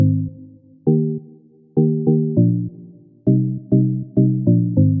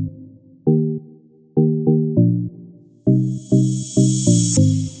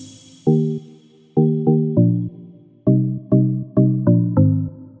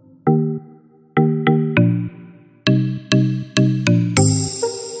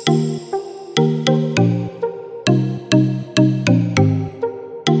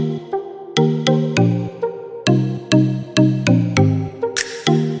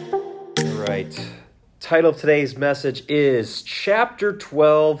right. Title of today's message is Chapter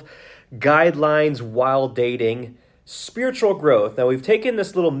 12, Guidelines While Dating, Spiritual Growth. Now, we've taken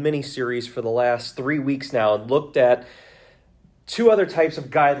this little mini-series for the last 3 weeks now and looked at two other types of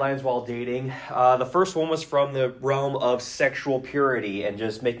guidelines while dating. The first one was from the realm of sexual purity and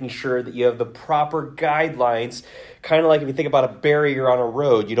just making sure that you have the proper guidelines. Kind of like if you think about a barrier on a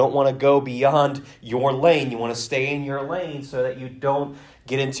road, you don't want to go beyond your lane. You want to stay in your lane so that you don't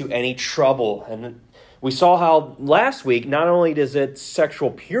get into any trouble. And we saw how last week, not only does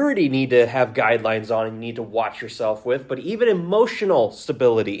sexual purity need to have guidelines on and you need to watch yourself with, but even emotional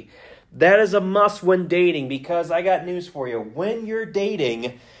stability. That is a must when dating, because I got news for you. When you're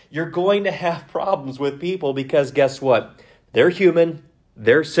dating, you're going to have problems with people because guess what? They're human,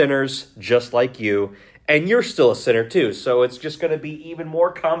 they're sinners just like you, and you're still a sinner too. So it's just going to be even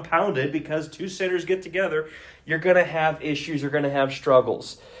more compounded because two sinners get together. You're going to have issues, you're going to have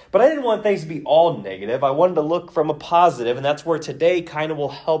struggles. But I didn't want things to be all negative. I wanted to look from a positive, and that's where today kind of will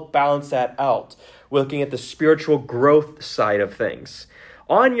help balance that out. We're looking at the spiritual growth side of things.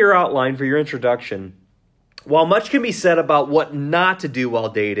 On your outline for your introduction, while much can be said about what not to do while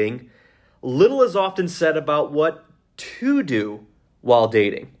dating, little is often said about what to do while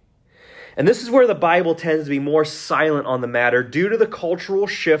dating. And this is where the Bible tends to be more silent on the matter due to the cultural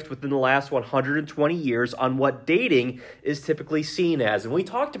shift within the last 120 years on what dating is typically seen as. And we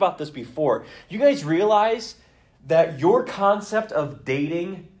talked about this before. You guys realize that your concept of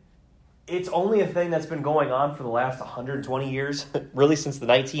dating, it's only a thing that's been going on for the last 120 years, really since the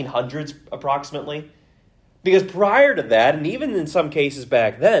 1900s approximately. Because prior to that, and even in some cases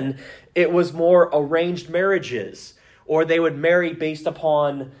back then, it was more arranged marriages, or they would marry based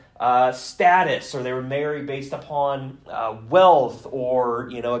upon status, or they would marry based upon wealth, or,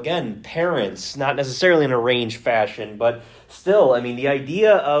 again, parents, not necessarily in an arranged fashion, but still, the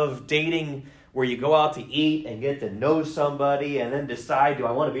idea of dating where you go out to eat and get to know somebody and then decide, do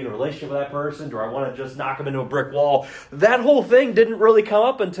I want to be in a relationship with that person? Do I want to just knock them into a brick wall? That whole thing didn't really come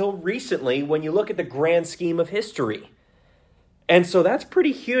up until recently when you look at the grand scheme of history. And so that's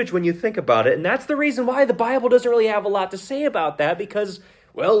pretty huge when you think about it. And that's the reason why the Bible doesn't really have a lot to say about that, because,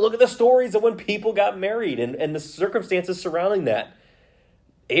 well, look at the stories of when people got married and the circumstances surrounding that.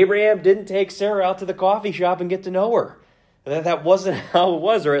 Abraham didn't take Sarah out to the coffee shop and get to know her. That wasn't how it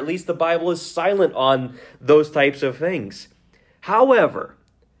was, or at least the Bible is silent on those types of things. However,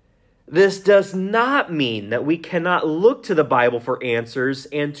 this does not mean that we cannot look to the Bible for answers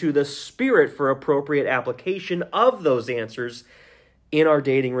and to the Spirit for appropriate application of those answers in our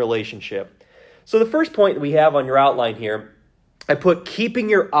dating relationship. So the first point that we have on your outline here, I put keeping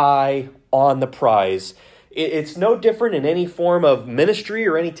your eye on the prize. It's no different in any form of ministry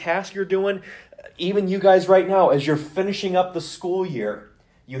or any task you're doing. Even you guys right now, as you're finishing up the school year,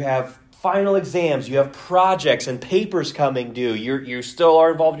 you have final exams, you have projects and papers coming due. You still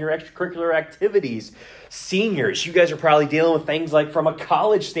are involved in your extracurricular activities. Seniors, you guys are probably dealing with things like from a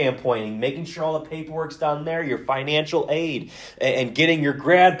college standpoint, making sure all the paperwork's done there, your financial aid, and getting your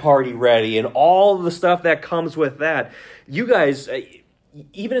grad party ready, and all the stuff that comes with that. You guys,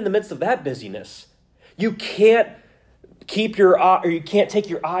 even in the midst of that busyness, you can't keep your eye, or you can't take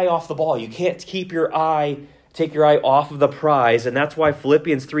your eye off the ball. You can't take your eye off of the prize. And that's why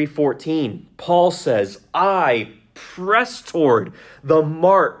Philippians 3:14, Paul says, I press toward the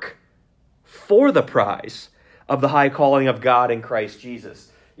mark for the prize of the high calling of God in Christ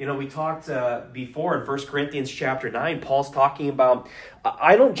Jesus. We talked before in 1 Corinthians chapter 9, Paul's talking about,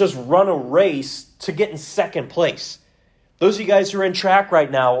 I don't just run a race to get in second place. Those of you guys who are in track right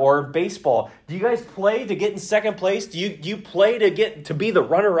now or baseball, do you guys play to get in second place? Do you play to be the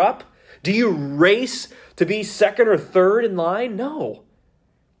runner-up? Do you race to be second or third in line? No.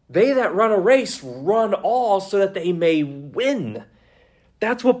 They that run a race run all so that they may win.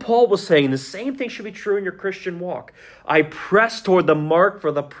 That's what Paul was saying. The same thing should be true in your Christian walk. I press toward the mark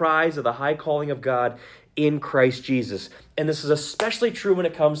for the prize of the high calling of God in Christ Jesus. And this is especially true when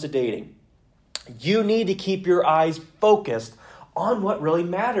it comes to dating. You need to keep your eyes focused on what really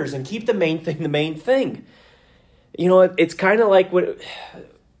matters and keep the main thing the main thing. It's kind of like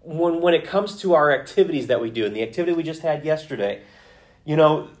when it comes to our activities that we do, and the activity we just had yesterday.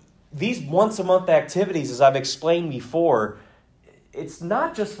 These once-a-month activities, as I've explained before, it's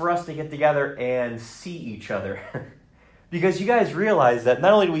not just for us to get together and see each other. Because you guys realize that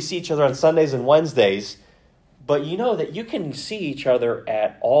not only do we see each other on Sundays and Wednesdays, but you know that you can see each other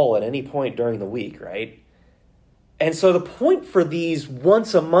at any point during the week, right? And so the point for these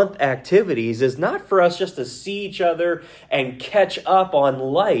once-a-month activities is not for us just to see each other and catch up on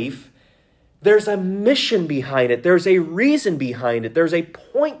life. There's a mission behind it. There's a reason behind it. There's a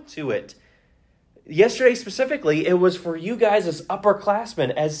point to it. Yesterday specifically, it was for you guys as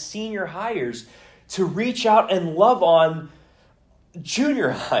upperclassmen, as senior hires, to reach out and love on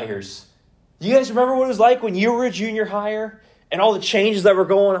junior hires. You guys remember what it was like when you were a junior hire and all the changes that were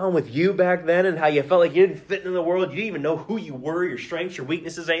going on with you back then and how you felt like you didn't fit in the world? You didn't even know who you were, your strengths, your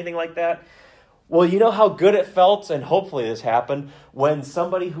weaknesses, anything like that. Well, you know how good it felt, and hopefully this happened, when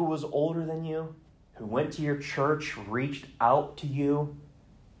somebody who was older than you, who went to your church, reached out to you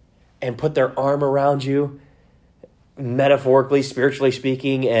and put their arm around you, metaphorically, spiritually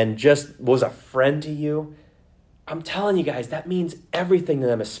speaking, and just was a friend to you. I'm telling you guys, that means everything to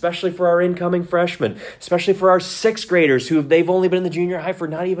them, especially for our incoming freshmen, especially for our sixth graders they've only been in the junior high for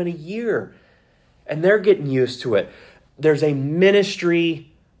not even a year, and they're getting used to it. There's a ministry.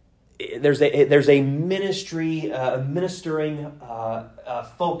 There's a ministry, ministering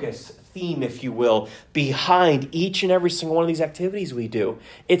focus, theme, if you will, behind each and every single one of these activities we do.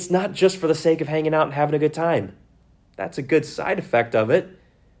 It's not just for the sake of hanging out and having a good time. That's a good side effect of it.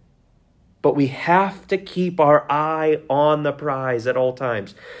 But we have to keep our eye on the prize at all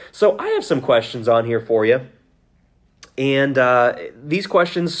times. So I have some questions on here for you. And these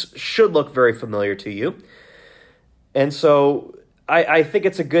questions should look very familiar to you. And so I think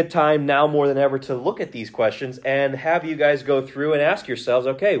it's a good time now more than ever to look at these questions and have you guys go through and ask yourselves,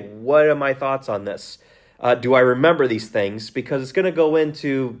 okay, what are my thoughts on this? Do I remember these things? Because it's going to go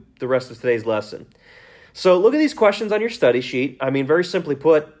into the rest of today's lesson. So look at these questions on your study sheet. I mean, very simply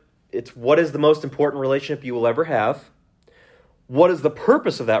put, it's what is the most important relationship you will ever have? What is the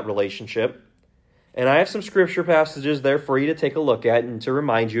purpose of that relationship? And I have some scripture passages there for you to take a look at and to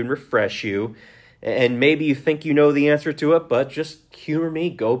remind you and refresh you. And maybe you think you know the answer to it, but just humor me.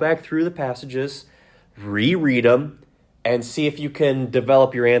 Go back through the passages, reread them, and see if you can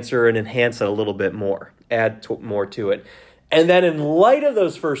develop your answer and enhance it a little bit more. Add more to it. And then in light of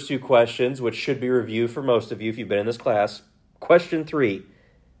those first two questions, which should be reviewed for most of you if you've been in this class, question 3,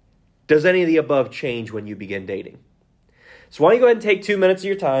 does any of the above change when you begin dating? So why don't you go ahead and take 2 minutes of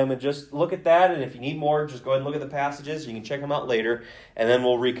your time and just look at that, and if you need more, just go ahead and look at the passages. You can check them out later, and then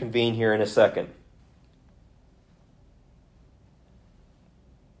we'll reconvene here in a second.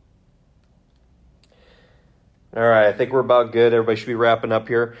 All right, I think we're about good. Everybody should be wrapping up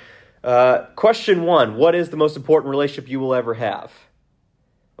here. Question 1, what is the most important relationship you will ever have?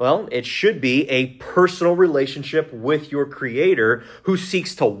 Well, it should be a personal relationship with your Creator who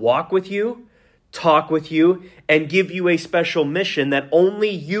seeks to walk with you, talk with you, and give you a special mission that only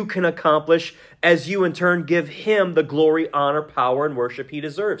you can accomplish as you in turn give Him the glory, honor, power, and worship He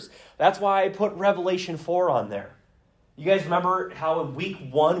deserves. That's why I put Revelation 4 on there. You guys remember how in week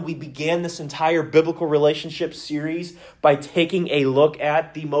 1 we began this entire biblical relationship series by taking a look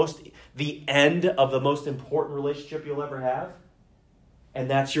at the end of the most important relationship you'll ever have?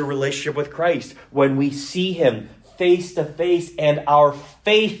 And that's your relationship with Christ. When we see Him face to face and our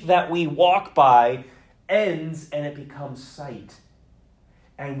faith that we walk by ends and it becomes sight.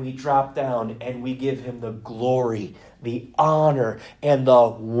 And we drop down and we give Him the glory, the honor, and the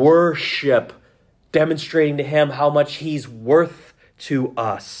worship, demonstrating to Him how much He's worth to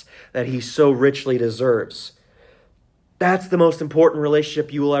us, that He so richly deserves. That's the most important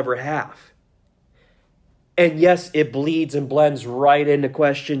relationship you will ever have. And yes, it bleeds and blends right into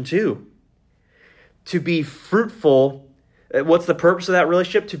question 2. To be fruitful, what's the purpose of that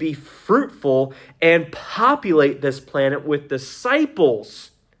relationship? To be fruitful and populate this planet with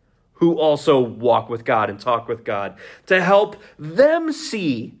disciples who also walk with God and talk with God, to help them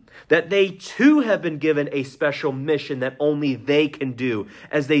see that they too have been given a special mission that only they can do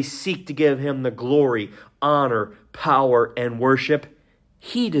as they seek to give Him the glory, honor, power, and worship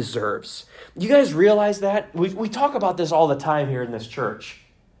He deserves. You guys realize that? We talk about this all the time here in this church.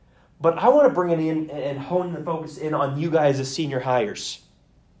 But I want to bring it in and hone the focus in on you guys as senior hires.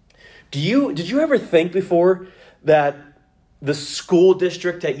 Did you ever think before that the school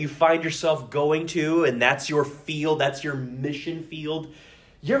district that you find yourself going to, and that's your field, that's your mission field,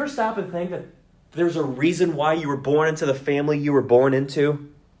 you ever stop and think that there's a reason why you were born into the family you were born into?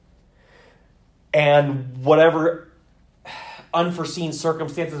 And whatever unforeseen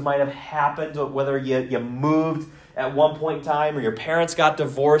circumstances might have happened, whether you moved at one point in time or your parents got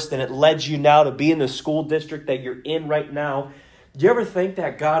divorced and it led you now to be in the school district that you're in right now. Do you ever think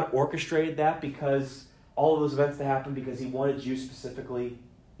that God orchestrated that because all of those events that happened because He wanted you specifically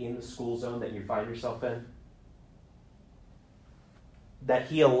in the school zone that you find yourself in? That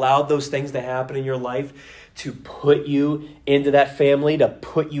He allowed those things to happen in your life to put you into that family, to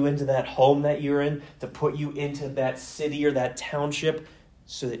put you into that home that you're in, to put you into that city or that township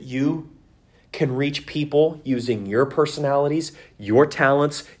so that you can reach people using your personalities, your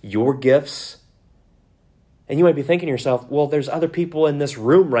talents, your gifts, And you might be thinking to yourself, well, there's other people in this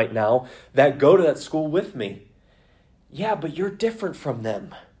room right now that go to that school with me. Yeah, but you're different from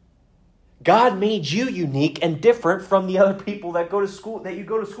them. God made you unique and different from the other people that go to school, that you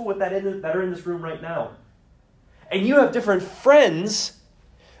go to school with that are in this room right now. And you have different friends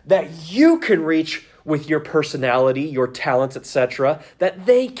that you can reach with your personality, your talents, etc., that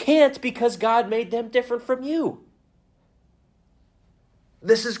they can't because God made them different from you.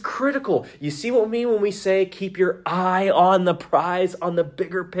 This is critical. You see what we mean when we say keep your eye on the prize, on the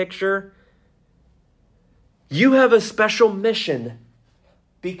bigger picture? You have a special mission.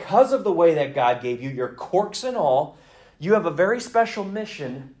 Because of the way that God gave you, your quirks and all, you have a very special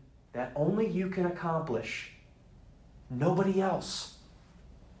mission that only you can accomplish. Nobody else.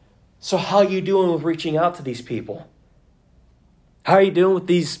 So how are you doing with reaching out to these people? How are you doing with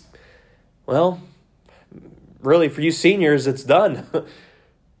these, well, really for you seniors, it's done.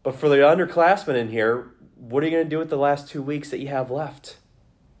 But for the underclassmen in here, what are you going to do with the last 2 weeks that you have left?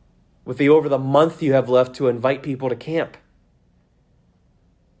 With over the month you have left to invite people to camp?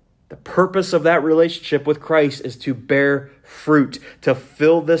 The purpose of that relationship with Christ is to bear fruit, to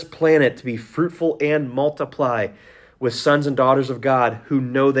fill this planet, to be fruitful and multiply with sons and daughters of God who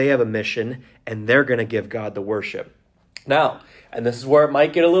know they have a mission and they're going to give God the worship. Now, and this is where it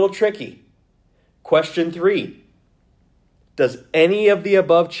might get a little tricky. Question 3. Does any of the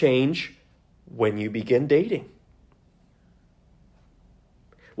above change when you begin dating?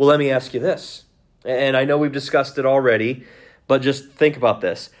 Well, let me ask you this. And I know we've discussed it already, but just think about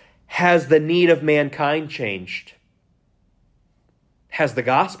this. Has the need of mankind changed? Has the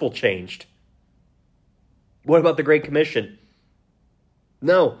gospel changed? What about the Great Commission?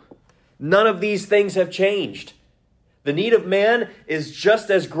 No, none of these things have changed. The need of man is just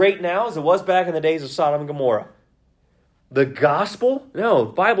as great now as it was back in the days of Sodom and Gomorrah. The gospel? No,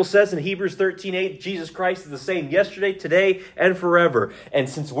 the Bible says in Hebrews 13:8, Jesus Christ is the same yesterday, today, and forever. And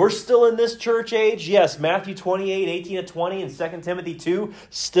since we're still in this church age, yes, Matthew 28:18-20 and 2 Timothy 2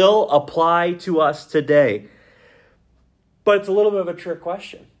 still apply to us today. But it's a little bit of a trick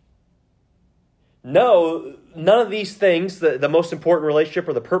question. No, none of these things, the most important relationship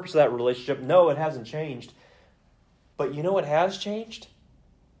or the purpose of that relationship, no, it hasn't changed. But you know what has changed?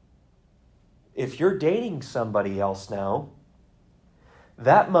 If you're dating somebody else now,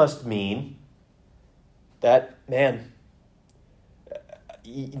 that must mean that, man,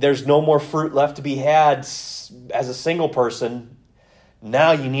 there's no more fruit left to be had as a single person.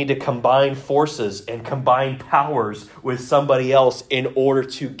 Now you need to combine forces and combine powers with somebody else in order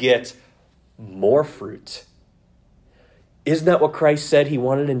to get more fruit. Isn't that what Christ said he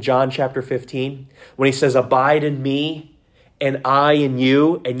wanted in John chapter 15? When he says, abide in me and I in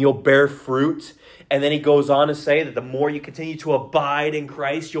you, and you'll bear fruit. And then he goes on to say that the more you continue to abide in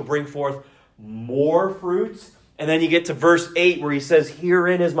Christ, you'll bring forth more fruit. And then you get to verse 8 where he says,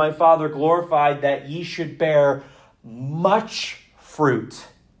 herein is my Father glorified, that ye should bear much fruit.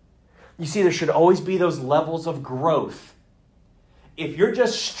 You see, there should always be those levels of growth. If you're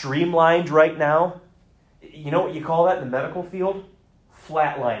just streamlined right now, you know what you call that in the medical field?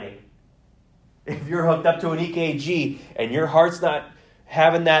 Flatlining. If you're hooked up to an EKG and your heart's not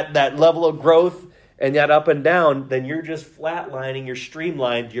having that level of growth and that up and down, then you're just flatlining, you're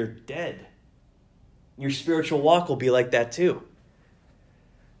streamlined, you're dead. Your spiritual walk will be like that too.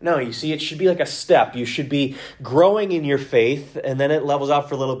 No, you see, it should be like a step. You should be growing in your faith, and then it levels out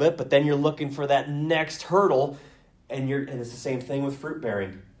for a little bit, but then you're looking for that next hurdle, and it's the same thing with fruit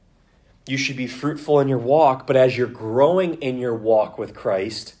bearing. You should be fruitful in your walk, but as you're growing in your walk with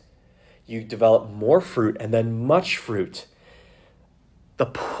Christ, you develop more fruit and then much fruit. The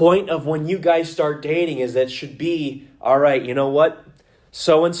point of when you guys start dating is that it should be, all right, you know what?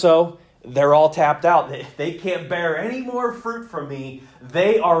 So-and-so, they're all tapped out. They can't bear any more fruit from me.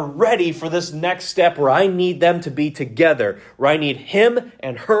 They are ready for this next step where I need them to be together, where I need him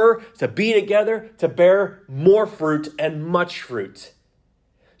and her to be together to bear more fruit and much fruit.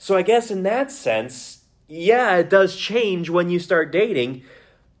 So I guess in that sense, yeah, it does change when you start dating.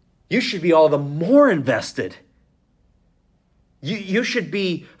 You should be all the more invested. You should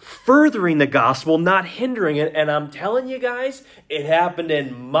be furthering the gospel, not hindering it. And I'm telling you guys, it happened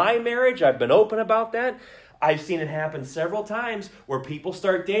in my marriage. I've been open about that. I've seen it happen several times where people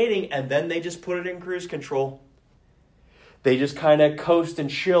start dating and then they just put it in cruise control. They just kind of coast and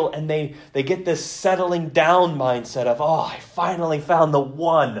chill, and they get this settling down mindset of, oh, I finally found the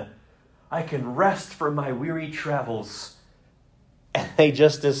one. I can rest from my weary travels. And they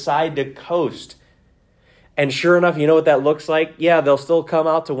just decide to coast. And sure enough, you know what that looks like? Yeah, they'll still come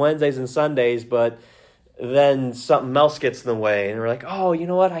out to Wednesdays and Sundays, but then something else gets in the way. And we're like, oh, you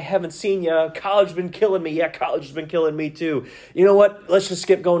know what? I haven't seen you. College's been killing me. Yeah, college has been killing me too. You know what? Let's just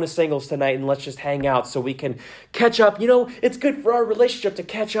skip going to singles tonight and let's just hang out so we can catch up. You know, it's good for our relationship to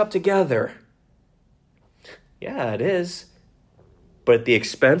catch up together. Yeah, it is. But at the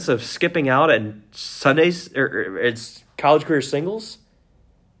expense of skipping out on Sundays or it's college career singles?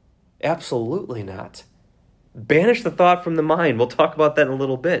 Absolutely not. Banish the thought from the mind. We'll talk about that in a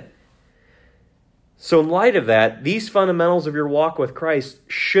little bit. So in light of that, these fundamentals of your walk with Christ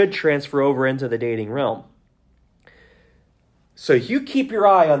should transfer over into the dating realm. So you keep your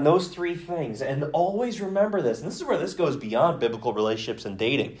eye on those three things and always remember this. And this is where this goes beyond biblical relationships and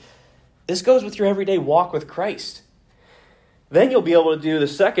dating. This goes with your everyday walk with Christ. Then you'll be able to do the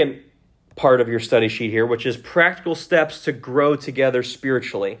second part of your study sheet here, which is practical steps to grow together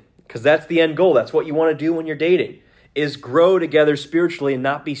spiritually. Because that's the end goal. That's what you want to do when you're dating, is grow together spiritually and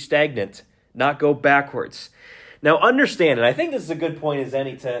not be stagnant, not go backwards. Now understand, and I think this is a good point as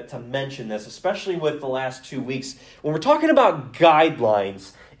any to mention this, especially with the last 2 weeks. When we're talking about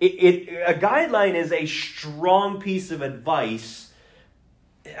guidelines, a guideline is a strong piece of advice.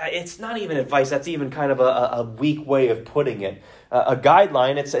 It's not even advice, that's even kind of a weak way of putting it. A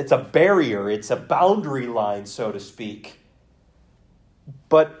guideline, it's a barrier, it's a boundary line, so to speak.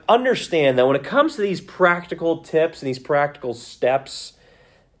 But understand that when it comes to these practical tips and these practical steps,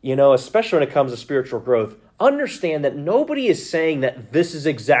 you know, especially when it comes to spiritual growth, understand that nobody is saying that this is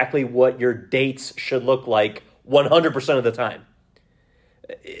exactly what your dates should look like 100% of the time.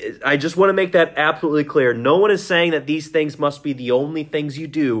 I just want to make that absolutely clear. No one is saying that these things must be the only things you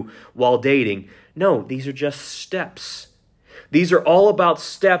do while dating. No, these are just steps. These are all about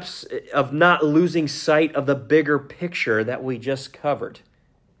steps of not losing sight of the bigger picture that we just covered.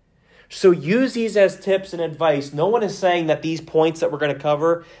 So use these as tips and advice. No one is saying that these points that we're going to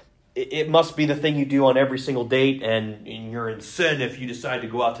cover, it must be the thing you do on every single date, and you're in sin if you decide to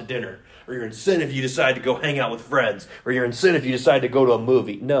go out to dinner, or you're in sin if you decide to go hang out with friends, or you're in sin if you decide to go to a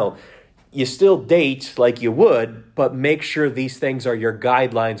movie. No, you still date like you would, but make sure these things are your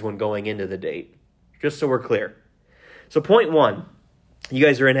guidelines when going into the date, just so we're clear. So point 1, you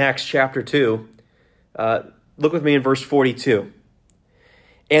guys are in Acts chapter 2. Look with me in verse 42.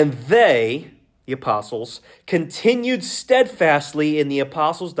 And they, the apostles, continued steadfastly in the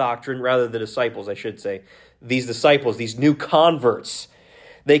apostles' doctrine, rather the disciples, I should say. These disciples, these new converts,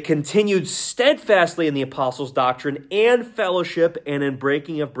 they continued steadfastly in the apostles' doctrine and fellowship and in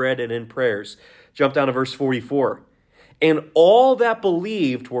breaking of bread and in prayers. Jump down to verse 44. And all that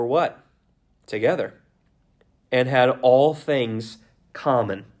believed were what? Together. And had all things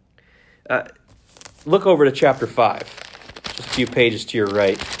common. Look over to chapter 5. Just a few pages to your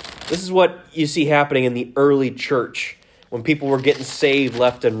right. This is what you see happening in the early church when people were getting saved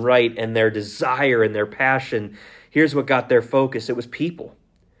left and right, and their desire and their passion. Here's what got their focus. It was people.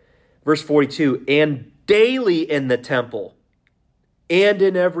 Verse 42, and daily in the temple and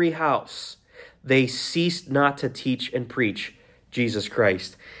in every house, they ceased not to teach and preach Jesus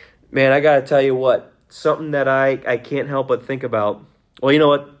Christ. Man, I got to tell you what, something that I can't help but think about. Well, you know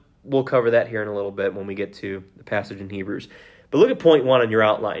what? We'll cover that here in a little bit when we get to the passage in Hebrews. But look at point 1 on your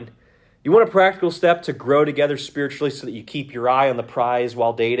outline. You want a practical step to grow together spiritually so that you keep your eye on the prize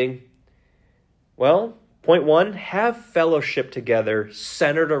while dating? Well, point 1, have fellowship together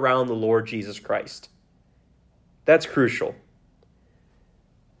centered around the Lord Jesus Christ. That's crucial.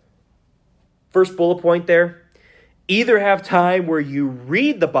 First bullet point there, either have time where you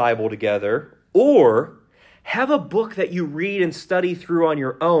read the Bible together, or have a book that you read and study through on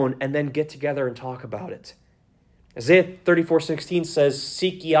your own and then get together and talk about it. Isaiah 34:16 says,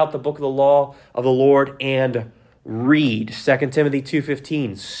 seek ye out the book of the law of the Lord and read. 2 Timothy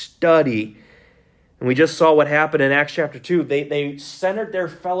 2:15, study. And we just saw what happened in Acts chapter 2. They centered their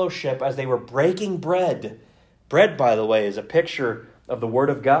fellowship as they were breaking bread. Bread, by the way, is a picture of the Word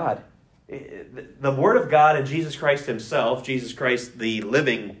of God. The Word of God and Jesus Christ himself, Jesus Christ, the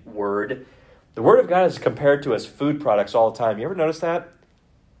living Word, the Word of God is compared to as food products all the time. You ever notice that?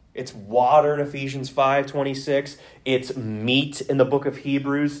 It's water in Ephesians 5:26. It's meat in the book of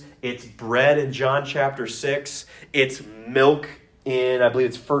Hebrews. It's bread in John chapter 6. It's milk in, I believe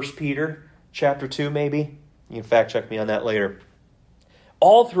it's 1 Peter chapter 2 maybe. You can fact check me on that later.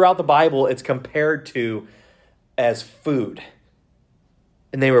 All throughout the Bible, it's compared to as food.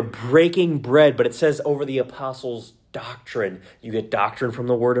 And they were breaking bread, but it says over the apostles' doctrine. You get doctrine from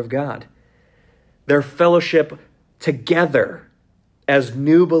the Word of God. Their fellowship together as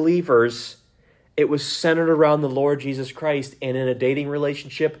new believers, it was centered around the Lord Jesus Christ. And in a dating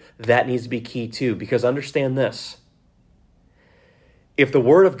relationship, that needs to be key too. Because understand this. If the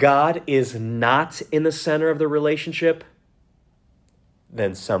Word of God is not in the center of the relationship,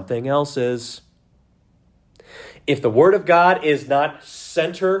 then something else is. If the Word of God is not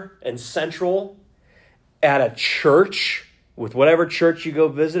center and central at a church, with whatever church you go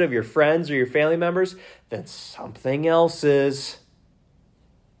visit of your friends or your family members, then something else is.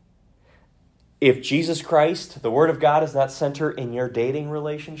 If Jesus Christ, the Word of God, is not center in your dating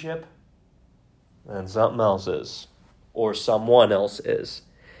relationship, then something else is, or someone else is.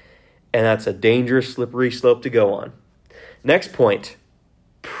 And that's a dangerous, slippery slope to go on. Next point,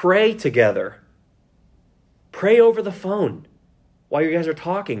 pray together. Pray over the phone while you guys are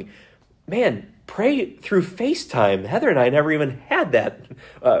talking. Man, pray through FaceTime. Heather and I never even had that,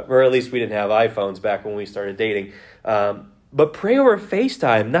 or at least we didn't have iPhones back when we started dating. But pray over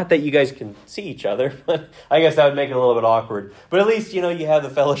FaceTime. Not that you guys can see each other, but I guess that would make it a little bit awkward. But at least, you have the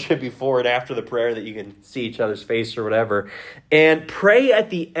fellowship before and after the prayer that you can see each other's face or whatever. And pray at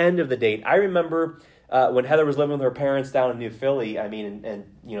the end of the date. I remember when Heather was living with her parents down in New Philly,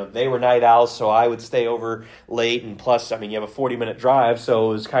 they were night owls, so I would stay over late. And plus, you have a 40-minute drive, so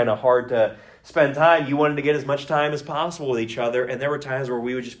it was kind of hard to spend time. You wanted to get as much time as possible with each other, and there were times where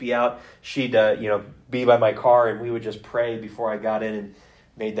we would just be out. She'd, be by my car, and we would just pray before I got in and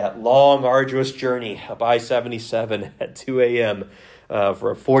made that long, arduous journey up I-77 at 2 a.m.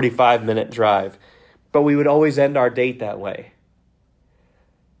 For a 45-minute drive. But we would always end our date that way.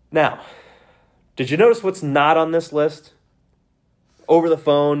 Now, did you notice what's not on this list? Over the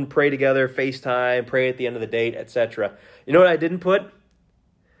phone, pray together, FaceTime, pray at the end of the date, etc. You know what I didn't put?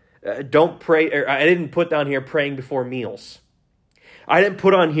 Don't pray. I didn't put down here praying before meals. I didn't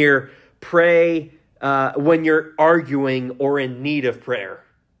put on here pray when you're arguing or in need of prayer.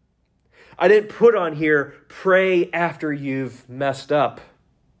 I didn't put on here pray after you've messed up.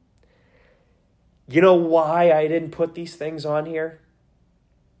 You know why I didn't put these things on here?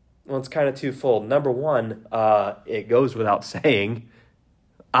 Well, it's kind of twofold. Number one, it goes without saying.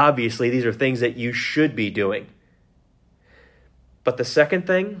 Obviously, these are things that you should be doing. But the second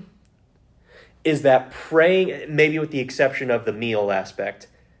thing is that praying, maybe with the exception of the meal aspect,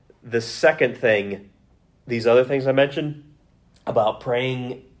 the second thing, these other things I mentioned about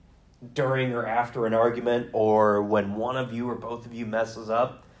praying during or after an argument or when one of you or both of you messes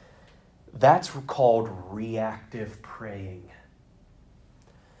up, that's called reactive praying.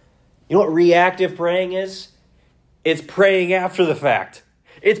 You know what reactive praying is? It's praying after the fact.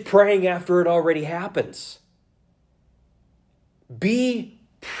 It's praying after it already happens. Be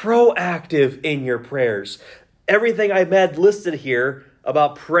proactive in your prayers. Everything I had listed here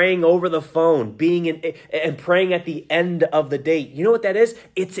about praying over the phone, and praying at the end of the date. You know what that is?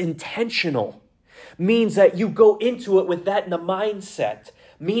 It's intentional. Means that you go into it with that in the mindset.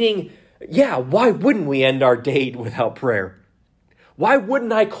 Meaning, why wouldn't we end our date without prayer? Why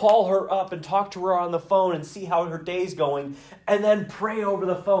wouldn't I call her up and talk to her on the phone and see how her day's going and then pray over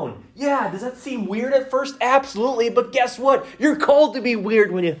the phone? Yeah, does that seem weird at first? Absolutely, but guess what? You're called to be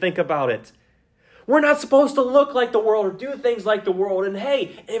weird when you think about it. We're not supposed to look like the world or do things like the world. And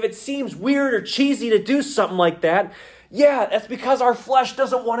hey, if it seems weird or cheesy to do something like that, that's because our flesh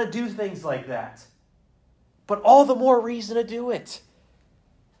doesn't want to do things like that. But all the more reason to do it.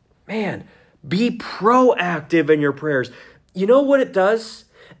 Man, be proactive in your prayers. You know what it does?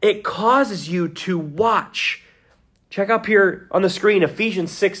 It causes you to watch. Check up here on the screen,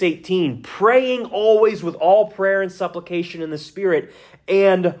 Ephesians 6:18. Praying always with all prayer and supplication in the Spirit,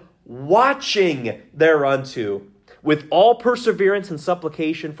 and watching thereunto with all perseverance and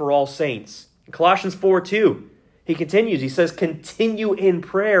supplication for all saints. In Colossians 4:2, he continues. He says, continue in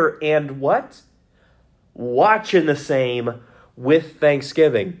prayer and what? Watch in the same with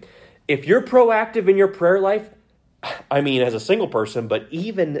thanksgiving. If you're proactive in your prayer life, as a single person, but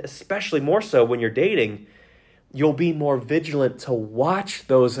even especially more so when you're dating, you'll be more vigilant to watch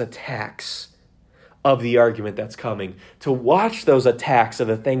those attacks of the argument that's coming, to watch those attacks of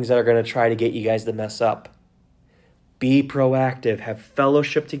the things that are going to try to get you guys to mess up. Be proactive. Have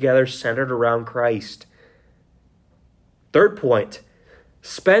fellowship together centered around Christ. Third point,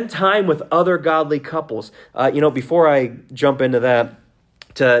 spend time with other godly couples. Before I jump into that,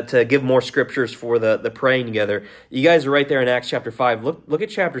 to give more scriptures for the praying together, you guys are right there in Acts chapter 5. Look at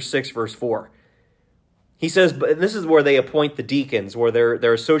chapter 6, verse 4. He says, but this is where they appoint the deacons, where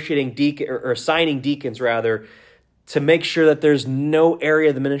they're associating or assigning deacons rather, to make sure that there's no area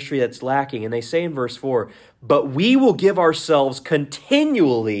of the ministry that's lacking. And they say in verse 4, but we will give ourselves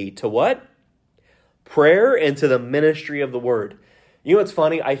continually to what? Prayer and to the ministry of the word. You know what's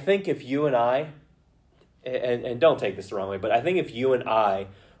funny? I think if you and I, and don't take this the wrong way, but I think if you and I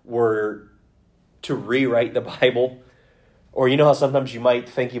were to rewrite the Bible, Or you know how sometimes you might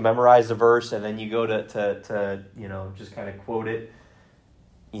think you memorize a verse and then you go to just kind of quote it,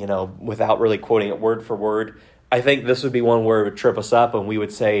 without really quoting it word for word. I think this would be one where it would trip us up and we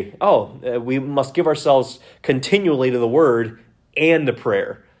would say, we must give ourselves continually to the word and to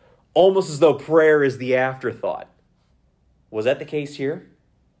prayer. Almost as though prayer is the afterthought. Was that the case here?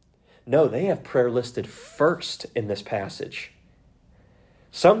 No, they have prayer listed first in this passage.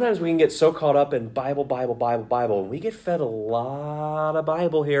 Sometimes we can get so caught up in Bible, and we get fed a lot of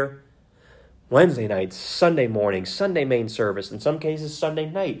Bible here. Wednesday nights, Sunday morning, Sunday main service, in some cases Sunday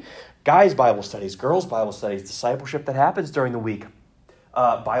night. Guys' Bible studies, girls' Bible studies, discipleship that happens during the week.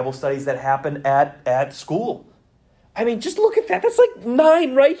 Bible studies that happen at school. I mean, just look at that. That's like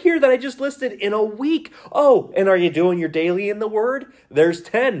 9 right here that I just listed in a week. Oh, and are you doing your daily in the Word? There's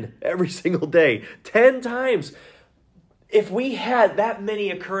 10 every single day. 10 times. If we had that many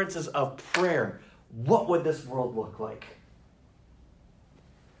occurrences of prayer, what would this world look like?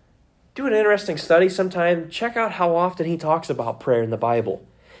 Do an interesting study sometime. Check out how often he talks about prayer in the Bible.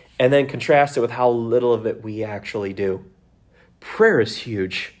 And then contrast it with how little of it we actually do. Prayer is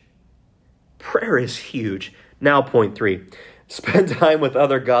huge. Prayer is huge. Now, point 3. Spend time with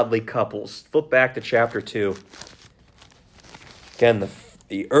other godly couples. Flip back to chapter 2. Again,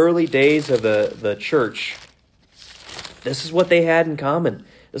 the early days of the church. This is what they had in common.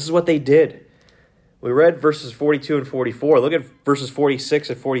 This is what they did. We read verses 42 and 44. Look at verses 46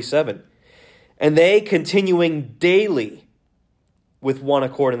 and 47. And they, continuing daily with one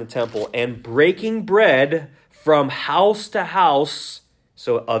accord in the temple, and breaking bread from house to house,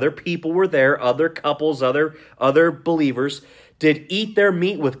 so other people were there, other couples, other believers, did eat their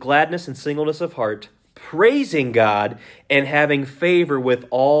meat with gladness and singleness of heart, praising God and having favor with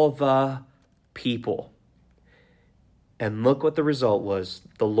all the people. And look what the result was.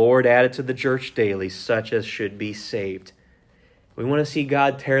 The Lord added to the church daily such as should be saved. We want to see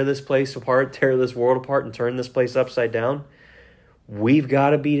God tear this place apart, tear this world apart, and turn this place upside down. We've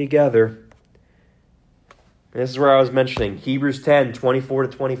got to be together. And this is where I was mentioning Hebrews 10, 24 to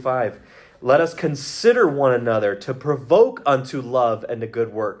 25. Let us consider one another to provoke unto love and to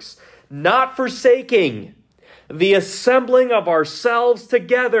good works, not forsaking the assembling of ourselves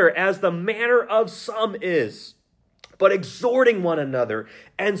together as the manner of some is, but exhorting one another,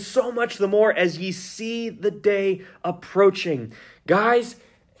 and so much the more as ye see the day approaching. Guys,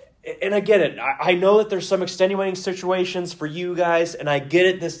 and I get it. I know that there's some extenuating situations for you guys, and I get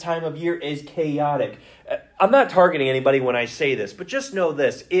it. This time of year is chaotic. I'm not targeting anybody when I say this, but just know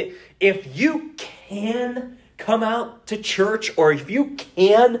this. If you can come out to church, or if you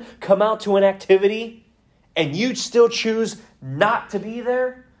can come out to an activity, and you still choose not to be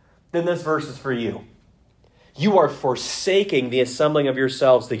there, then this verse is for you. You are forsaking the assembling of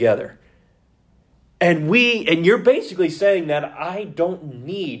yourselves together. And you're basically saying that I don't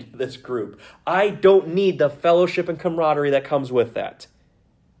need this group. I don't need the fellowship and camaraderie that comes with that.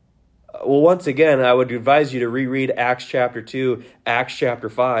 Well, once again, I would advise you to reread Acts chapter 2, Acts chapter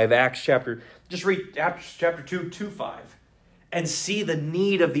 5, just read Acts chapter 2 to 5. And see the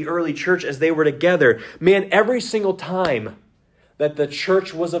need of the early church as they were together. Man, every single time that the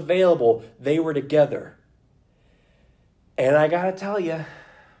church was available, they were together. And I got to tell you,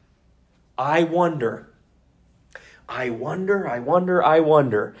 I wonder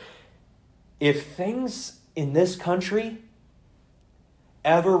if things in this country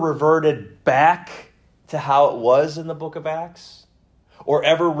ever reverted back to how it was in the book of Acts, or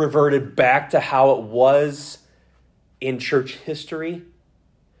ever reverted back to how it was in church history,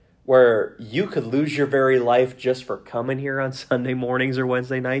 where you could lose your very life just for coming here on Sunday mornings or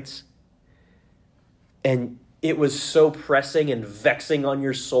Wednesday nights. And it was so pressing and vexing on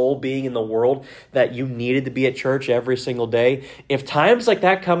your soul being in the world that you needed to be at church every single day. If times like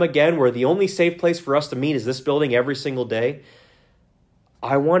that come again, where the only safe place for us to meet is this building every single day,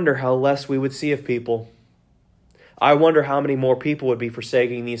 I wonder how less we would see of people. I wonder how many more people would be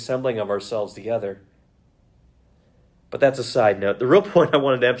forsaking the assembling of ourselves together. But that's a side note. The real point I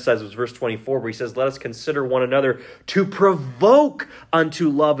wanted to emphasize was verse 24, where he says, let us consider one another to provoke unto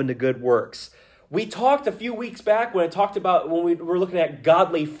love and to good works. We talked a few weeks back when we were looking at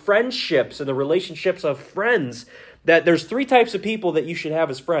godly friendships and the relationships of friends, that there's 3 types of people that you should have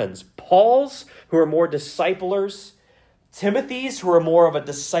as friends. Paul's, who are more disciplers. Timothy's, who are more of a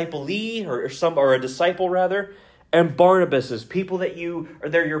disciplee, or a disciple rather. And Barnabas's, people that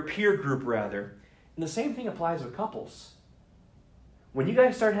they're your peer group rather. And the same thing applies with couples. When you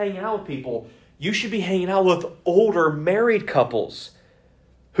guys start hanging out with people, you should be hanging out with older married couples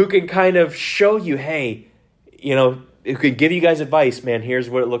who can kind of show you, hey, who could give you guys advice. Man, here's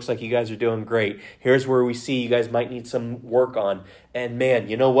what it looks like you guys are doing great. Here's where we see you guys might need some work on. And man,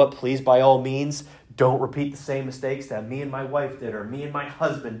 you know what? Please, by all means, don't repeat the same mistakes that me and my wife did or me and my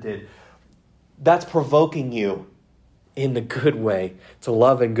husband did. That's provoking you in the good way to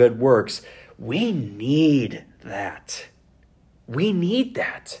love and good works. We need that. We need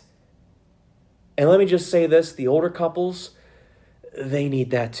that. And let me just say this, the older couples, they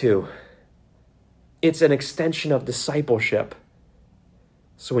need that too. It's an extension of discipleship.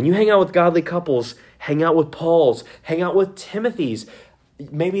 So when you hang out with godly couples, hang out with Paul's, hang out with Timothy's.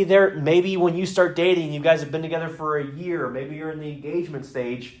 Maybe when you start dating, you guys have been together for a year, maybe you're in the engagement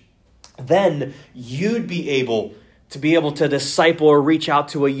stage, then you'd be able to disciple or reach out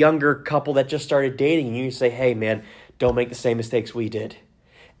to a younger couple that just started dating, and you say, hey man, don't make the same mistakes we did.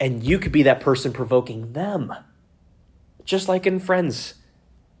 And you could be that person provoking them. Just like in Friends.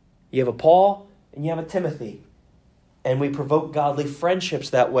 You have a Paul and you have a Timothy. And we provoke godly friendships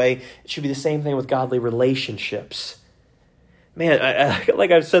that way. It should be the same thing with godly relationships. Man, I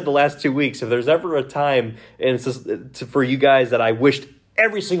like I've said the last 2 weeks, if there's ever a time, and it's just for you guys that I wished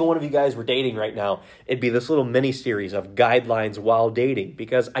every single one of you guys were dating right now, it'd be this little mini-series of guidelines while dating,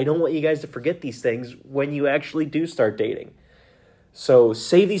 because I don't want you guys to forget these things when you actually do start dating. So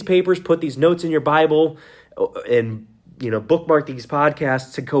save these papers, put these notes in your Bible, and bookmark these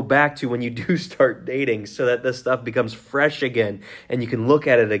podcasts to go back to when you do start dating so that this stuff becomes fresh again and you can look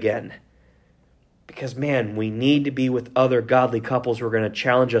at it again. Because, man, we need to be with other godly couples who are going to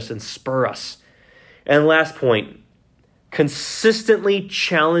challenge us and spur us. And last point, consistently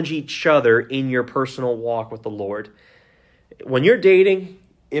challenge each other in your personal walk with the Lord. When you're dating,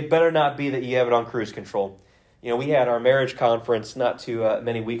 it better not be that you have it on cruise control. We had our marriage conference not too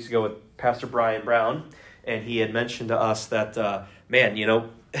many weeks ago with Pastor Brian Brown, and he had mentioned to us that,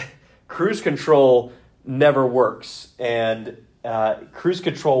 cruise control never works. And cruise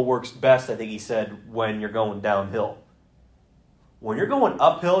control works best, I think he said, when you're going downhill. When you're going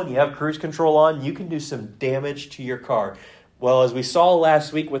uphill and you have cruise control on, you can do some damage to your car. Well, as we saw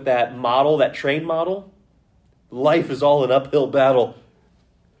last week with that train model, life is all an uphill battle.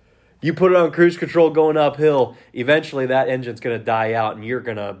 You put it on cruise control going uphill, eventually that engine's going to die out and you're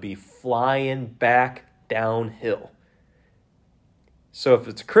going to be flying back downhill. So if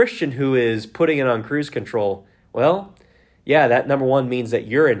it's a Christian who is putting it on cruise control, well, yeah, that number one means that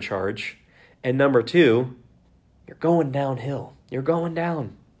you're in charge. And number two, you're going downhill. You're going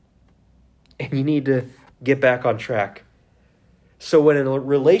down. And you need to get back on track. So in a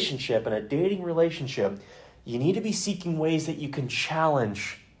relationship, in a dating relationship, you need to be seeking ways that you can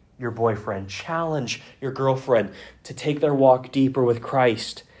challenge your boyfriend, challenge your girlfriend to take their walk deeper with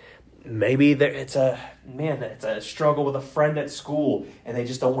Christ. Maybe it's a struggle with a friend at school and they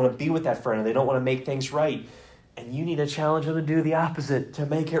just don't want to be with that friend and they don't want to make things right. And you need to challenge them to do the opposite, to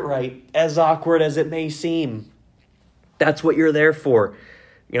make it right, as awkward as it may seem. That's what you're there for.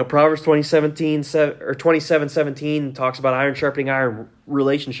 Proverbs 27:17 talks about iron sharpening iron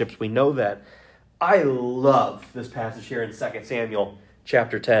relationships. We know that. I love this passage here in 2 Samuel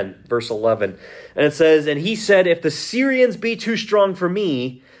chapter 10, verse 11. And it says, and he said, if the Syrians be too strong for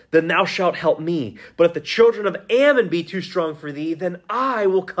me, then thou shalt help me. But if the children of Ammon be too strong for thee, then I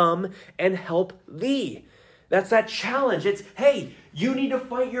will come and help thee. That's that challenge. It's, hey, you need to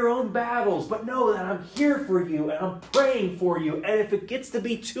fight your own battles, but know that I'm here for you and I'm praying for you. And if it gets to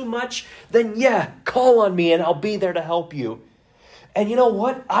be too much, then call on me and I'll be there to help you. And you know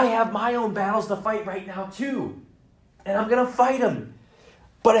what? I have my own battles to fight right now too. And I'm going to fight them.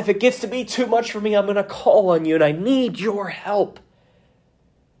 But if it gets to be too much for me, I'm going to call on you and I need your help.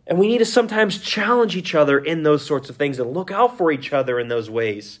 And we need to sometimes challenge each other in those sorts of things and look out for each other in those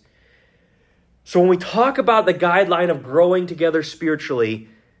ways. So when we talk about the guideline of growing together spiritually,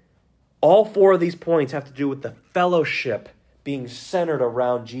 all four of these points have to do with the fellowship being centered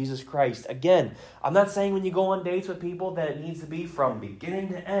around Jesus Christ. Again, I'm not saying when you go on dates with people that it needs to be from beginning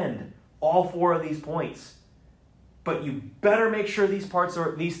to end, all four of these points. But you better make sure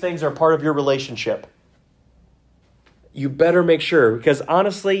these things are part of your relationship. You better make sure, because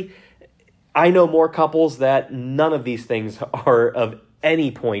honestly, I know more couples that none of these things are of any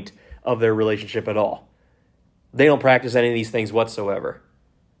point of their relationship at all. They don't practice any of these things whatsoever.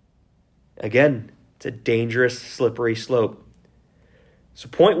 Again, it's a dangerous, slippery slope. So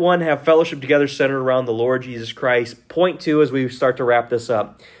point one, have fellowship together centered around the Lord Jesus Christ. Point two, as we start to wrap this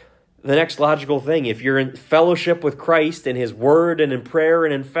up, the next logical thing, if you're in fellowship with Christ in his word and in prayer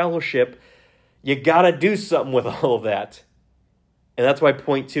and in fellowship, you got to do something with all of that. And that's why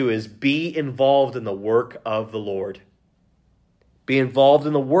point two is be involved in the work of the Lord. Be involved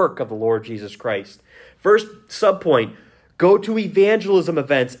in the work of the Lord Jesus Christ. First subpoint, go to evangelism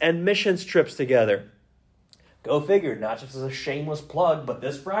events and missions trips together. Go figure, not just as a shameless plug, but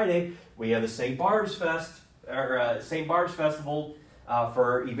this Friday we have the St. Barb's Festival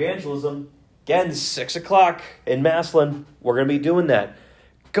for evangelism. Again, 6 o'clock in Massillon. We're going to be doing that.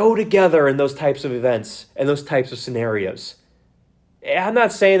 Go together in those types of events and those types of scenarios. I'm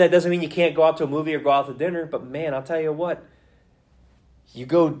not saying that doesn't mean you can't go out to a movie or go out to dinner, but man, I'll tell you what. You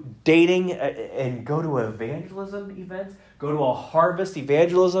go dating and go to an evangelism event, go to a harvest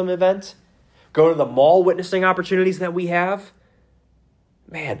evangelism event, go to the mall witnessing opportunities that we have.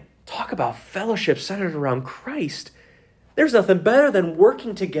 Man, talk about fellowship centered around Christ. There's nothing better than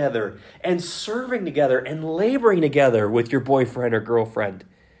working together and serving together and laboring together with your boyfriend or girlfriend.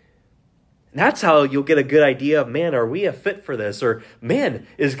 That's how you'll get a good idea of, man, are we a fit for this? Or, man,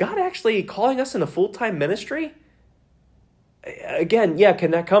 is God actually calling us in a full-time ministry? Again, yeah,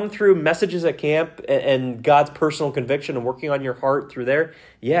 can that come through messages at camp and God's personal conviction and working on your heart through there?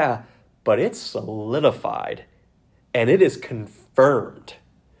 Yeah, but it's solidified and it is confirmed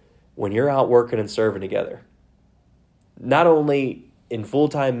when you're out working and serving together. Not only in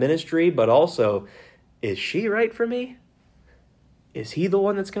full-time ministry, but also, is she right for me? Is he the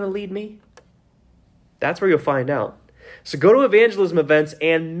one that's going to lead me? That's where you'll find out. So go to evangelism events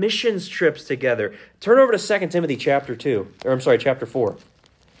and missions trips together. Turn over to 2 Timothy chapter 4.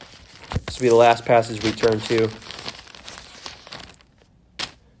 This will be the last passage we turn to.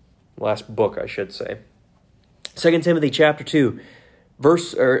 Last book, I should say. 2 Timothy chapter 4,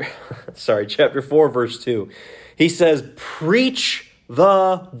 verse 2. He says, preach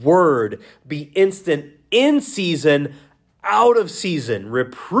the word, be instant in season, out of season,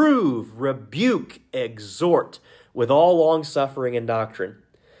 reprove, rebuke, exhort, with all long-suffering and doctrine.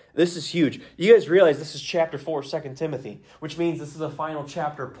 This is huge. You guys realize this is chapter 4 of 2 Timothy, which means this is the final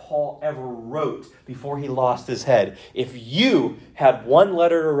chapter Paul ever wrote before he lost his head. If you had one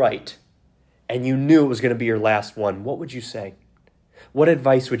letter to write and you knew it was going to be your last one, what would you say? What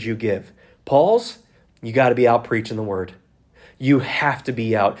advice would you give? Paul's, you got to be out preaching the word. You have to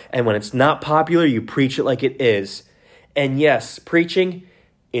be out. And when it's not popular, you preach it like it is. And yes, preaching,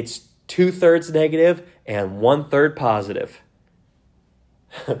 it's 2/3 negative and 1/3 positive.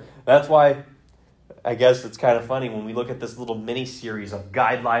 That's why I guess it's kind of funny when we look at this little mini series of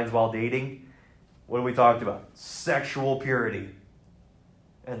guidelines while dating. What have we talked about? Sexual purity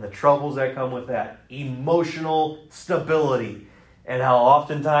and the troubles that come with that. Emotional stability and how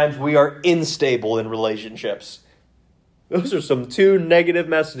oftentimes we are unstable in relationships. Those are some 2 negative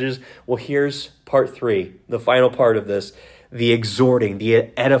messages. Well, here's part 3, the final part of this. The exhorting,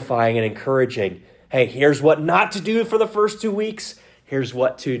 the edifying and encouraging. Hey, here's what not to do for the first 2 weeks. Here's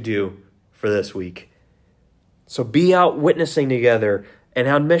what to do for this week. So be out witnessing together and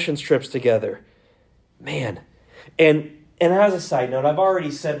on missions trips together. Man. And as a side note, I've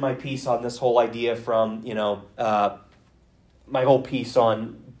already said my piece on this whole idea from, my whole piece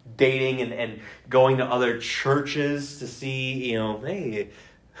on dating and going to other churches to see, hey,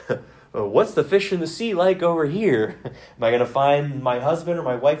 what's the fish in the sea like over here? Am I going to find my husband or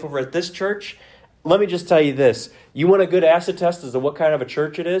my wife over at this church? Let me just tell you this. You want a good acid test as to what kind of a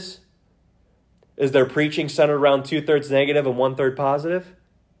church it is? Is their preaching centered around 2/3 negative and 1/3 positive?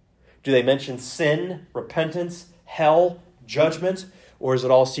 Do they mention sin, repentance, hell, judgment? Or is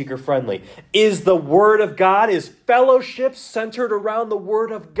it all seeker-friendly? Is the Word of God, is fellowship centered around the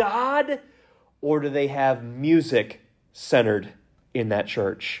Word of God? Or do they have music centered in that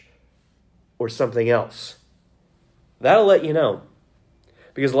church? Or something else? That'll let you know.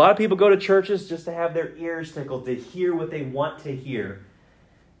 Because a lot of people go to churches just to have their ears tickled, to hear what they want to hear.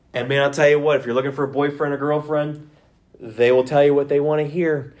 And man, I'll tell you what, if you're looking for a boyfriend or girlfriend, they will tell you what they want to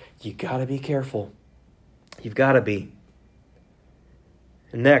hear. You got to be careful. You've got to be.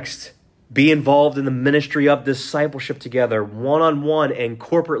 Next, be involved in the ministry of discipleship together, one-on-one and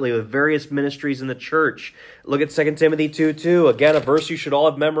corporately with various ministries in the church. Look at 2 Timothy 2:2. Again, a verse you should all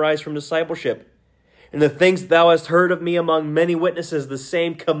have memorized from discipleship. And the things thou hast heard of me among many witnesses, the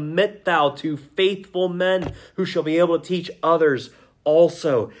same commit thou to faithful men who shall be able to teach others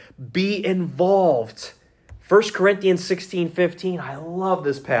also. Be involved. 1 Corinthians 16:15. I love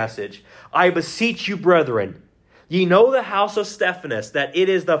this passage. I beseech you, brethren, ye know the house of Stephanas, that it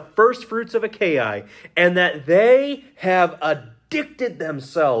is the first fruits of Achaia, and that they have addicted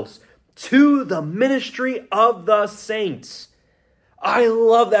themselves to the ministry of the saints. I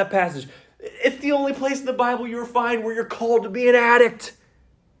love that passage. It's the only place in the Bible you'll find where you're called to be an addict,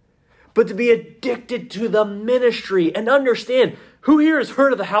 but to be addicted to the ministry. And understand, who here has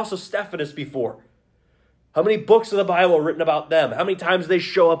heard of the house of Stephanas before? How many books of the Bible are written about them? How many times they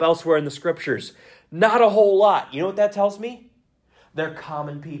show up elsewhere in the scriptures? Not a whole lot. You know what that tells me? They're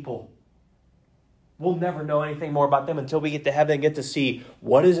common people. We'll never know anything more about them until we get to heaven and get to see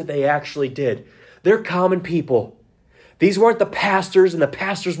what is it they actually did. They're common people. These weren't the pastors and the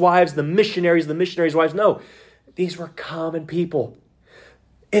pastors' wives, the missionaries and the missionaries' wives. No, these were common people.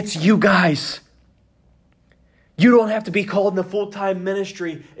 It's you guys. You don't have to be called in the full-time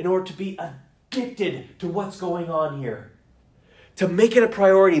ministry in order to be addicted to what's going on here. To make it a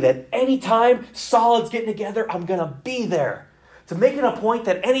priority that anytime Solid's getting together, I'm going to be there. To make it a point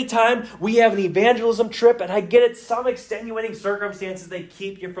that anytime we have an evangelism trip, and I get it, some extenuating circumstances, they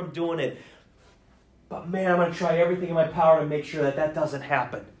keep you from doing it. But man, I'm going to try everything in my power to make sure that that doesn't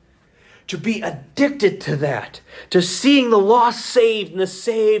happen. To be addicted to that, to seeing the lost saved and the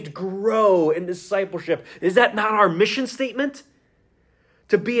saved grow in discipleship. Is that not our mission statement?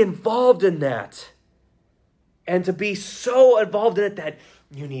 To be involved in that. And to be so involved in it that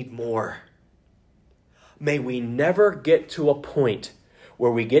you need more. May we never get to a point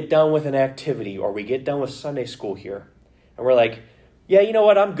where we get done with an activity or we get done with Sunday school here. And we're like, yeah, you know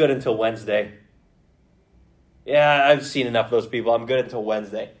what? I'm good until Wednesday. Yeah, I've seen enough of those people. I'm good until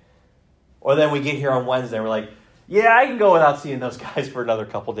Wednesday. Or then we get here on Wednesday and we're like, yeah, I can go without seeing those guys for another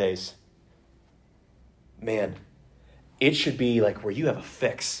couple days. Man, it should be like where you have a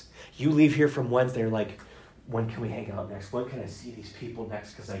fix. You leave here from Wednesday and you're like, when can we hang out next? When can I see these people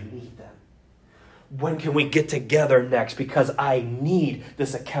next? Because I need them. When can we get together next? Because I need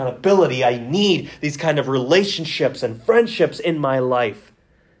this accountability. I need these kind of relationships and friendships in my life.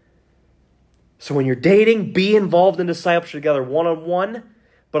 So when you're dating, be involved in discipleship together one-on-one,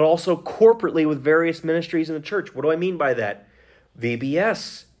 but also corporately with various ministries in the church. What do I mean by that?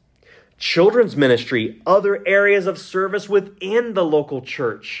 VBS, children's ministry, other areas of service within the local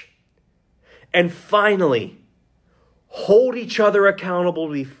church. And finally, hold each other accountable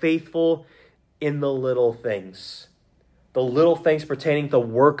to be faithful in the little things. The little things pertaining to the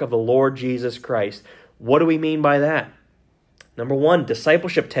work of the Lord Jesus Christ. What do we mean by that? Number one,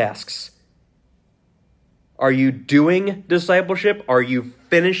 discipleship tasks. Are you doing discipleship? Are you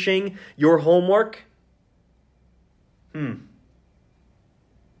finishing your homework? And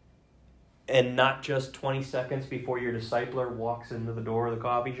not just 20 seconds before your discipler walks into the door of the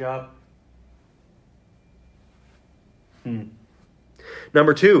coffee shop?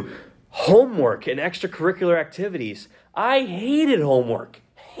 Number two, homework and extracurricular activities. I hated homework.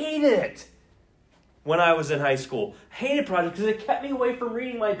 Hated it. When I was in high school. Hated projects because it kept me away from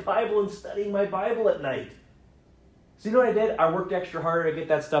reading my Bible and studying my Bible at night. So you know what I did? I worked extra harder to get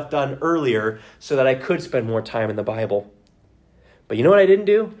that stuff done earlier so that I could spend more time in the Bible. But you know what I didn't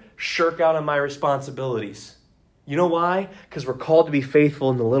do? Shirk out on my responsibilities. You know why? Because we're called to be faithful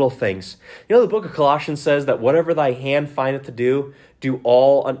in the little things. You know, the book of Colossians says that whatever thy hand findeth to do, do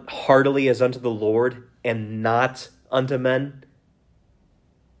all heartily as unto the Lord and not unto men.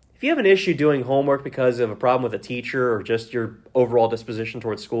 If you have an issue doing homework because of a problem with a teacher or just your overall disposition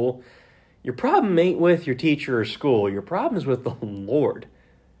towards school, your problem ain't with your teacher or school. Your problem is with the Lord.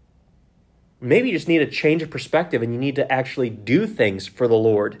 Maybe you just need a change of perspective and you need to actually do things for the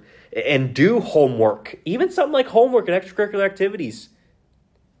Lord and do homework, even something like homework and extracurricular activities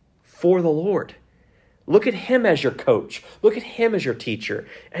for the Lord. Look at Him as your coach. Look at Him as your teacher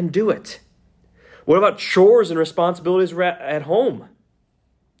and do it. What about chores and responsibilities at home?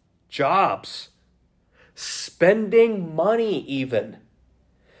 Jobs. Spending money even.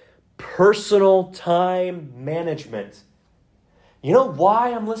 Personal time management. You know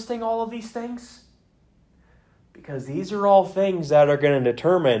why I'm listing all of these things? Because these are all things that are going to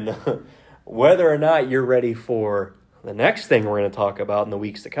determine whether or not you're ready for the next thing we're going to talk about in the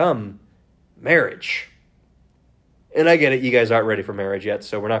weeks to come, marriage. And I get it, you guys aren't ready for marriage yet,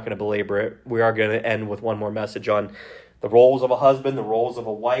 so we're not going to belabor it. We are going to end with one more message on the roles of a husband, the roles of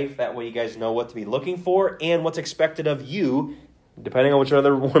a wife. That way you guys know what to be looking for and what's expected of you, depending on which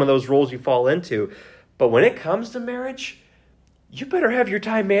other one of those roles you fall into. But when it comes to marriage, you better have your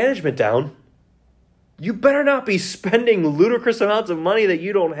time management down. You better not be spending ludicrous amounts of money that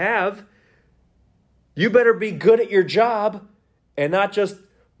you don't have. You better be good at your job and not just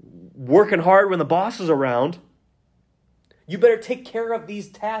working hard when the boss is around. You better take care of these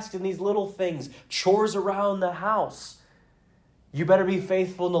tasks and these little things, chores around the house. You better be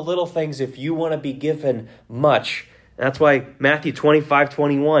faithful in the little things if you want to be given much. That's why Matthew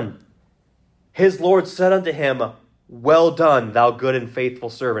 25:21, his Lord said unto him, well done, thou good and faithful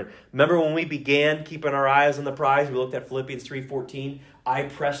servant. Remember when we began keeping our eyes on the prize? We looked at Philippians 3:14. I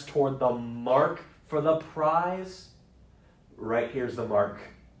press toward the mark for the prize. Right here's the mark.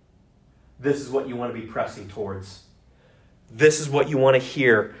 this is what you want to be pressing towards. This is what you want to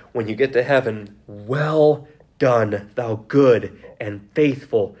hear when you get to heaven. Well done, thou good and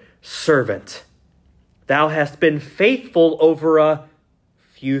faithful servant. Thou hast been faithful over a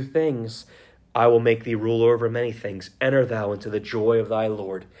few things. I will make thee ruler over many things. Enter thou into the joy of thy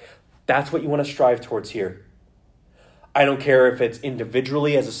Lord. That's what you want to strive towards here. I don't care if it's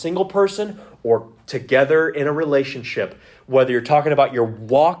individually as a single person or together in a relationship, whether you're talking about your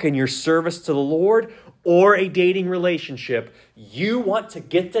walk and your service to the Lord or a dating relationship, you want to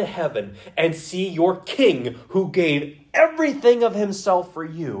get to heaven and see your King who gave everything of himself for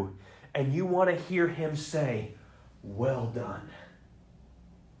you. And you want to hear him say, well done.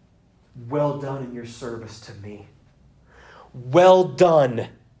 Well done in your service to me. Well done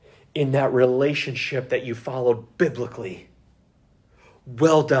in that relationship that you followed biblically.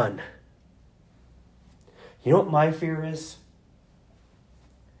 Well done. You know what my fear is?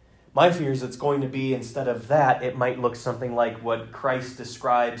 My fear is it's going to be, instead of that, it might look something like what Christ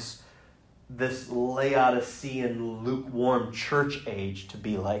describes this Laodicean lukewarm church age to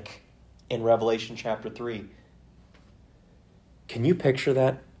be like in Revelation chapter 3. Can you picture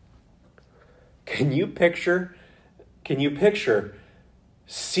that? Can you picture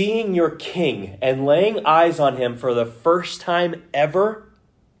seeing your King and laying eyes on him for the first time ever,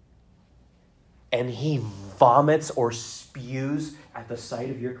 and he vomits or spews at the sight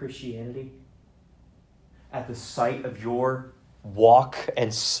of your Christianity? At the sight of your walk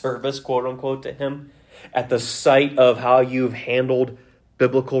and service, quote unquote, to him? At the sight of how you've handled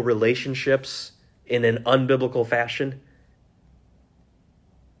biblical relationships in an unbiblical fashion?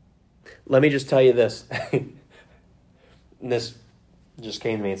 Let me just tell you this. This just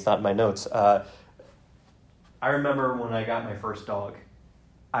came to me. It's not in my notes. I remember when I got my first dog.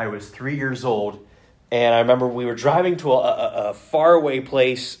 I was 3 years old, and I remember we were driving to a faraway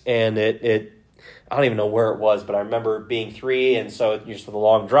place, and it I don't even know where it was, but I remember being 3, and so just with a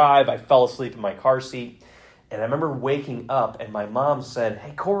long drive, I fell asleep in my car seat, and I remember waking up, and my mom said,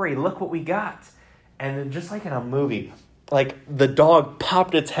 "Hey, Corey, look what we got." And then just like in a movie, like the dog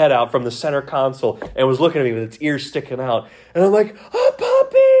popped its head out from the center console and was looking at me with its ears sticking out. And I'm like, "A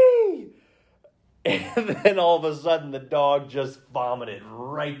puppy!" And then all of a sudden the dog just vomited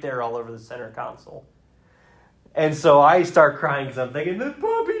right there all over the center console. And so I start crying because I'm thinking, "The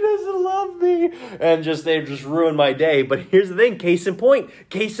puppy doesn't love me." And they just ruined my day. But here's the thing, case in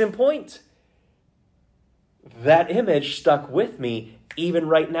point. That image stuck with me even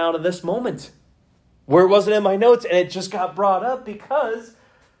right now to this moment, where it wasn't in my notes, and it just got brought up because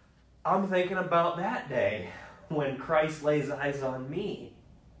I'm thinking about that day when Christ lays eyes on me.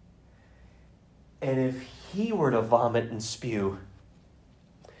 And if he were to vomit and spew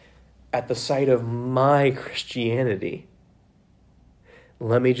at the sight of my Christianity,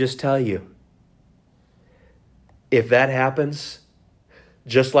 let me just tell you, if that happens,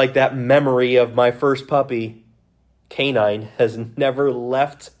 just like that memory of my first puppy, Canine, has never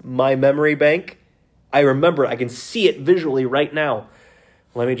left my memory bank, I remember, I can see it visually right now.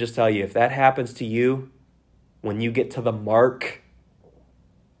 Let me just tell you, if that happens to you, when you get to the mark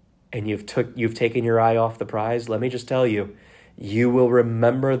and you've taken your eye off the prize, let me just tell you, you will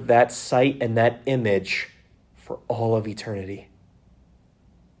remember that sight and that image for all of eternity.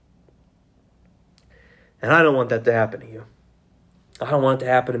 And I don't want that to happen to you. I don't want it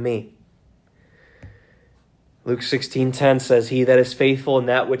to happen to me. Luke 16:10 says, "He that is faithful in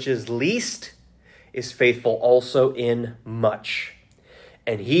that which is least is faithful also in much.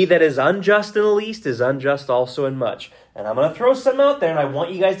 And he that is unjust in the least is unjust also in much." And I'm going to throw something out there, and I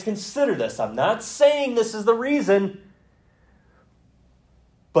want you guys to consider this. I'm not saying this is the reason.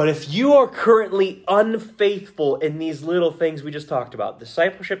 But if you are currently unfaithful in these little things we just talked about,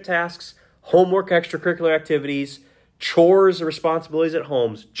 discipleship tasks, homework, extracurricular activities, chores, responsibilities at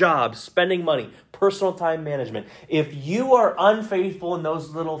homes, jobs, spending money, personal time management, if you are unfaithful in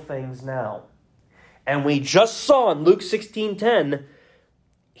those little things now, and we just saw in Luke 16:10,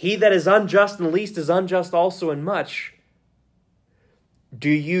 he that is unjust in the least is unjust also in much, do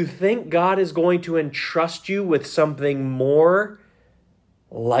you think God is going to entrust you with something more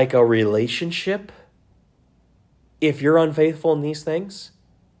like a relationship if you're unfaithful in these things?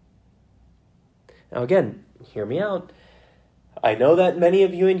 Now again, hear me out. I know that many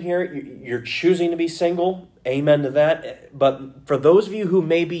of you in here, you're choosing to be single. Amen to that. But for those of you who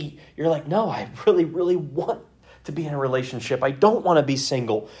maybe you're like, "No, I really, really want to be in a relationship. I don't want to be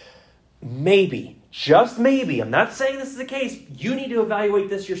single." Maybe, just maybe, I'm not saying this is the case. You need to evaluate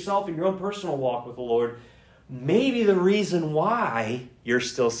this yourself in your own personal walk with the Lord. Maybe the reason why you're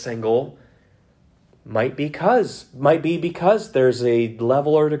still single Might be because there's a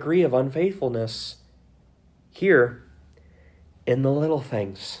level or degree of unfaithfulness here in the little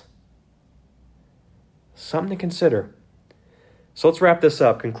things. Something to consider. So let's wrap this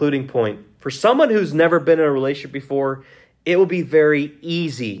up. Concluding point. For someone who's never been in a relationship before, it will be very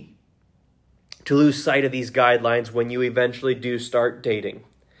easy to lose sight of these guidelines when you eventually do start dating.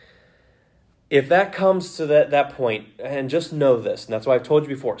 If that comes to that point, and just know this, and that's why I've told you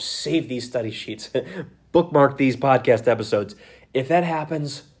before, save these study sheets, bookmark these podcast episodes. If that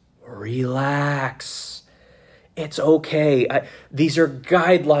happens, relax. It's okay. These are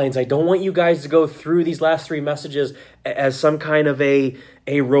guidelines. I don't want you guys to go through these last 3 messages as some kind of a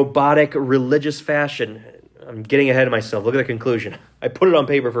robotic religious fashion. I'm getting ahead of myself. Look at the conclusion. I put it on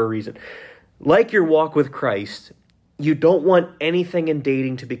paper for a reason. Like your walk with Christ, you don't want anything in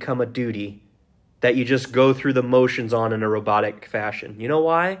dating to become a duty that you just go through the motions on in a robotic fashion. You know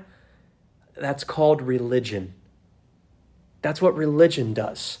why? That's called religion. That's what religion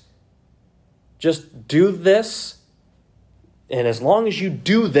does. Just do this, and as long as you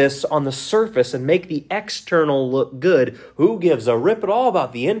do this on the surface and make the external look good, who gives a rip at all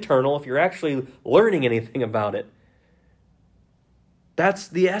about the internal if you're actually learning anything about it? That's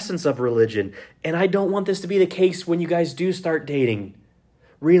the essence of religion. And I don't want this to be the case when you guys do start dating.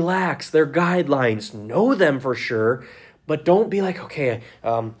 Relax. They're guidelines. Know them for sure. But don't be like, okay,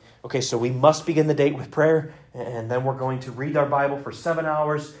 so we must begin the date with prayer, and then we're going to read our Bible for 7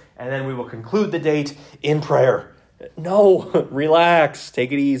 hours, and then we will conclude the date in prayer. No, relax.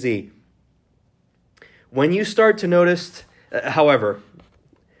 Take it easy. When you start to notice, however,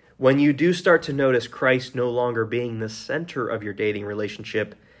 when you do start to notice Christ no longer being the center of your dating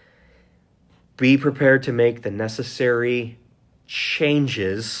relationship, be prepared to make the necessary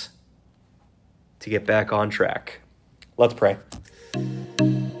changes to get back on track. Let's pray.